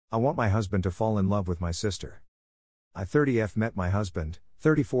I want my husband to fall in love with my sister. I 30F met my husband,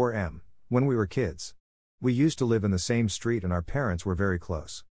 34M, when we were kids. We used to live in the same street and our parents were very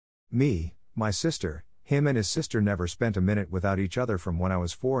close. Me, my sister, him and his sister never spent a minute without each other from when I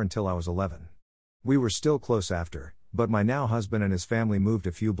was 4 until I was 11. We were still close after, but my now husband and his family moved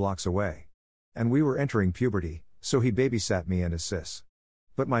a few blocks away. And we were entering puberty, so he babysat me and his sis.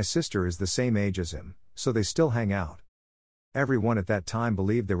 But my sister is the same age as him, so they still hang out. Everyone at that time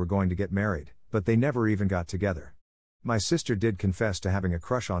believed they were going to get married, but they never even got together. My sister did confess to having a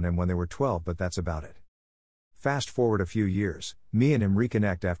crush on him when they were 12, but that's about it. Fast forward a few years, me and him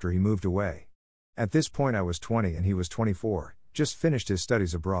reconnect after he moved away. At this point I was 20 and he was 24, just finished his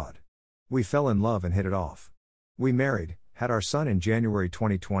studies abroad. We fell in love and hit it off. We married, had our son in January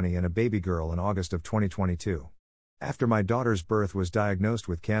 2020 and a baby girl in August of 2022. After my daughter's birth was diagnosed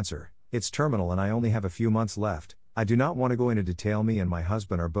with cancer, it's terminal and I only have a few months left. I do not want to go into detail. Me and my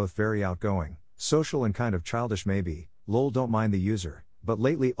husband are both very outgoing, social and kind of childish maybe, lol don't mind the user, but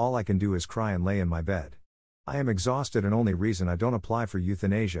lately all I can do is cry and lay in my bed. I am exhausted and only reason I don't apply for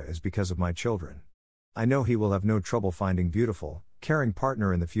euthanasia is because of my children. I know he will have no trouble finding beautiful, caring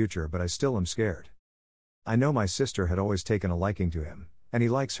partner in the future, but I still am scared. I know my sister had always taken a liking to him, and he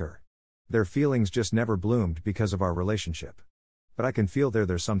likes her. Their feelings just never bloomed because of our relationship. But I can feel they're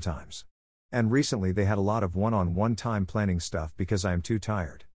there sometimes. And recently they had a lot of one-on-one time planning stuff because I am too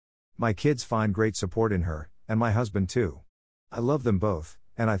tired. My kids find great support in her, and my husband too. I love them both,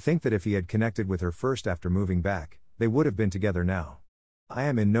 and I think that if he had connected with her first after moving back, they would have been together now. I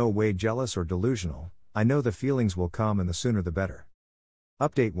am in no way jealous or delusional. I know the feelings will come and the sooner the better.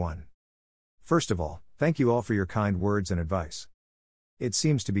 Update 1. First of all, thank you all for your kind words and advice. It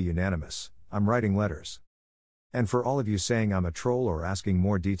seems to be unanimous. I'm writing letters. And for all of you saying I'm a troll or asking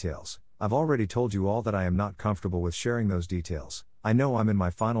more details, I've already told you all that I am not comfortable with sharing those details. I know I'm in my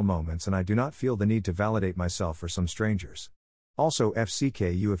final moments and I do not feel the need to validate myself for some strangers. Also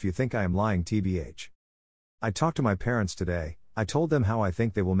FCKU if you think I am lying TBH. I talked to my parents today. I told them how I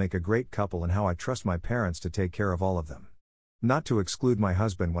think they will make a great couple and how I trust my parents to take care of all of them. Not to exclude my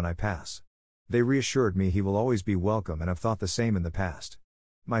husband when I pass. They reassured me he will always be welcome and have thought the same in the past.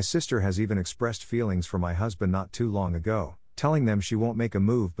 My sister has even expressed feelings for my husband not too long ago, telling them she won't make a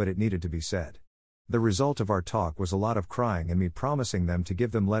move but it needed to be said. The result of our talk was a lot of crying and me promising them to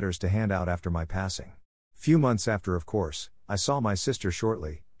give them letters to hand out after my passing. Few months after, of course, I saw my sister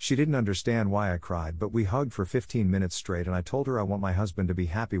shortly. She didn't understand why I cried, but we hugged for 15 minutes straight and I told her I want my husband to be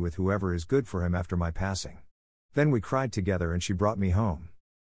happy with whoever is good for him after my passing. Then we cried together and she brought me home.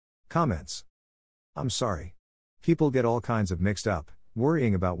 Comments. I'm sorry. People get all kinds of mixed up,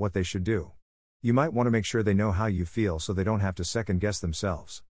 worrying about what they should do. You might want to make sure they know how you feel so they don't have to second guess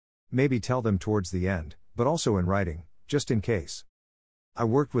themselves. Maybe tell them towards the end, but also in writing, just in case. I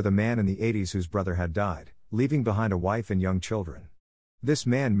worked with a man in the 80s whose brother had died, leaving behind a wife and young children. This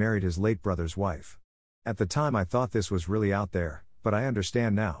man married his late brother's wife. At the time I thought this was really out there, but I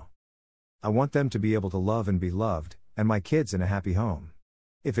understand now. I want them to be able to love and be loved, and my kids in a happy home.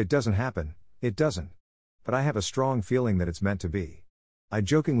 If it doesn't happen, it doesn't. But I have a strong feeling that it's meant to be. I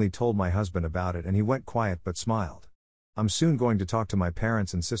jokingly told my husband about it and he went quiet but smiled. I'm soon going to talk to my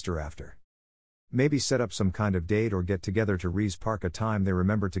parents and sister after. Maybe set up some kind of date or get together to park a time they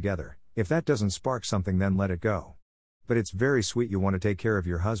remember together. If that doesn't spark something, then let it go. But it's very sweet you want to take care of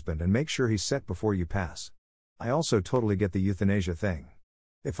your husband and make sure he's set before you pass. I also totally get the euthanasia thing.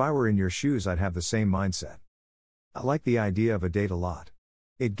 If I were in your shoes I'd have the same mindset. I like the idea of a date a lot.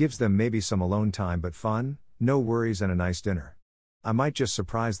 It gives them maybe some alone time but fun, no worries and a nice dinner. I might just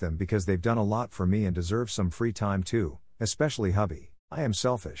surprise them because they've done a lot for me and deserve some free time too, especially hubby. I am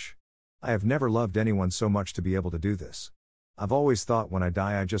selfish. I have never loved anyone so much to be able to do this. I've always thought when I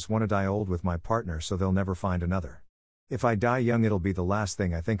die I just want to die old with my partner so they'll never find another. If I die young it'll be the last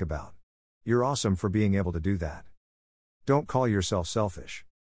thing I think about. You're awesome for being able to do that. Don't call yourself selfish.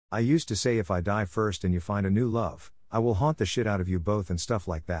 I used to say if I die first and you find a new love, I will haunt the shit out of you both and stuff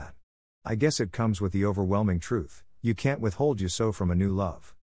like that. I guess it comes with the overwhelming truth, you can't withhold you so from a new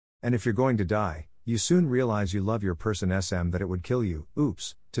love. And if you're going to die, you soon realize you love your person SM that it would kill you,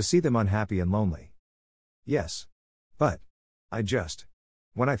 oops, to see them unhappy and lonely. Yes. But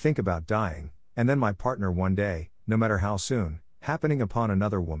when I think about dying, and then my partner one day, no matter how soon, happening upon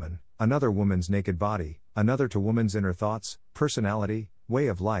another woman's naked body, another to woman's inner thoughts, personality, way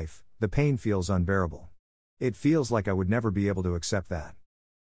of life, the pain feels unbearable. It feels like I would never be able to accept that.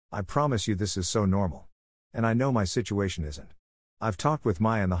 I promise you this is so normal. And I know my situation isn't. I've talked with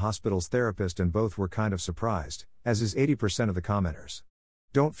Maya and the hospital's therapist and both were kind of surprised, as is 80% of the commenters.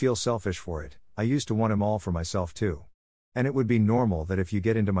 Don't feel selfish for it, I used to want him all for myself too. And it would be normal that if you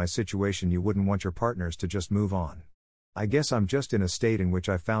get into my situation you wouldn't want your partners to just move on. I guess I'm just in a state in which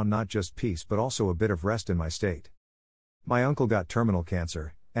I found not just peace but also a bit of rest in my state. My uncle got terminal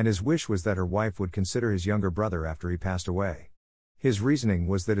cancer, and his wish was that her wife would consider his younger brother after he passed away. His reasoning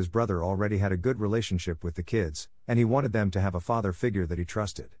was that his brother already had a good relationship with the kids, and he wanted them to have a father figure that he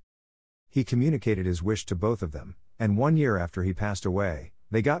trusted. He communicated his wish to both of them, and 1 year after he passed away,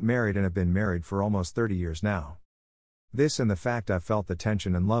 they got married and have been married for almost 30 years now. This and the fact I felt the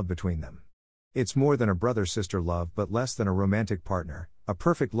tension and love between them. It's more than a brother-sister love but less than a romantic partner. A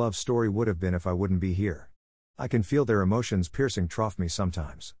perfect love story would have been if I wouldn't be here. I can feel their emotions piercing trough me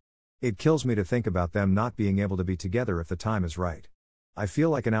sometimes. It kills me to think about them not being able to be together if the time is right. I feel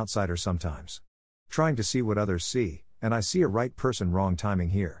like an outsider sometimes. Trying to see what others see, and I see a right person wrong timing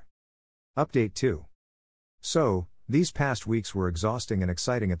here. Update 2. So, these past weeks were exhausting and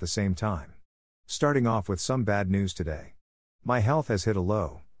exciting at the same time. Starting off with some bad news today. My health has hit a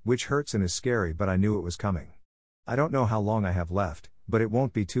low, which hurts and is scary, but I knew it was coming. I don't know how long I have left, but it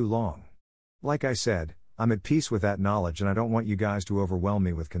won't be too long. Like I said, I'm at peace with that knowledge and I don't want you guys to overwhelm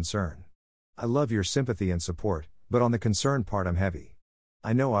me with concern. I love your sympathy and support, but on the concern part I'm heavy.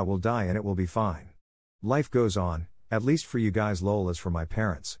 I know I will die and it will be fine. Life goes on, at least for you guys. Lol. As for my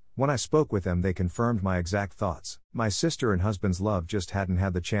parents, when I spoke with them they confirmed my exact thoughts. My sister and husband's love just hadn't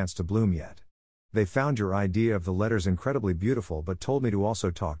had the chance to bloom yet. They found your idea of the letters incredibly beautiful but told me to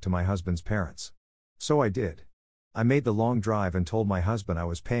also talk to my husband's parents. So I did. I made the long drive and told my husband I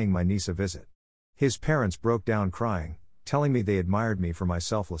was paying my niece a visit. His parents broke down crying, telling me they admired me for my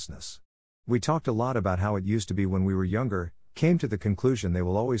selflessness. We talked a lot about how it used to be when we were younger, came to the conclusion they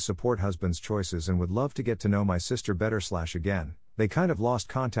will always support husband's choices and would love to get to know my sister better / again. They kind of lost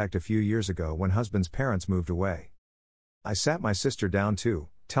contact a few years ago when husband's parents moved away. I sat my sister down too,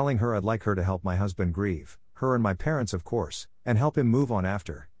 telling her I'd like her to help my husband grieve, her and my parents of course, and help him move on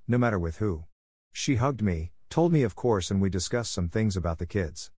after, no matter with who. She hugged me, told me of course, and we discussed some things about the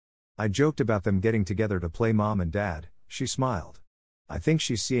kids. I joked about them getting together to play mom and dad. She smiled. I think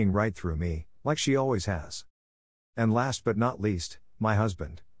she's seeing right through me, like she always has. And last but not least, my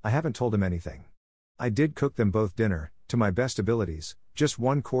husband. I haven't told him anything. I did cook them both dinner, to my best abilities, just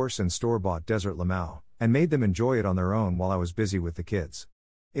one course and store-bought dessert lamau, and made them enjoy it on their own while I was busy with the kids.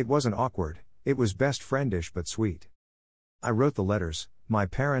 It wasn't awkward, it was best friendish but sweet. I wrote the letters. My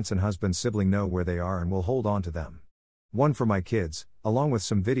parents and husband's sibling know where they are and will hold on to them. One for my kids, along with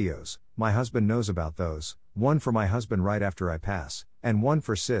some videos, my husband knows about those, one for my husband right after I pass, and one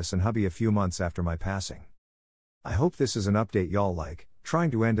for sis and hubby a few months after my passing. I hope this is an update y'all like,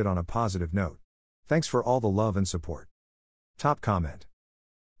 trying to end it on a positive note. Thanks for all the love and support. Top comment.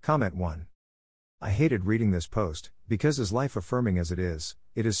 Comment 1. I hated reading this post, because as life-affirming as it is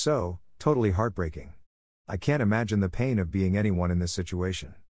so, totally heartbreaking. I can't imagine the pain of being anyone in this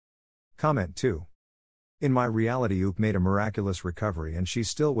situation. Comment 2. In my reality, Oop made a miraculous recovery and she's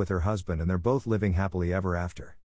still with her husband and they're both living happily ever after.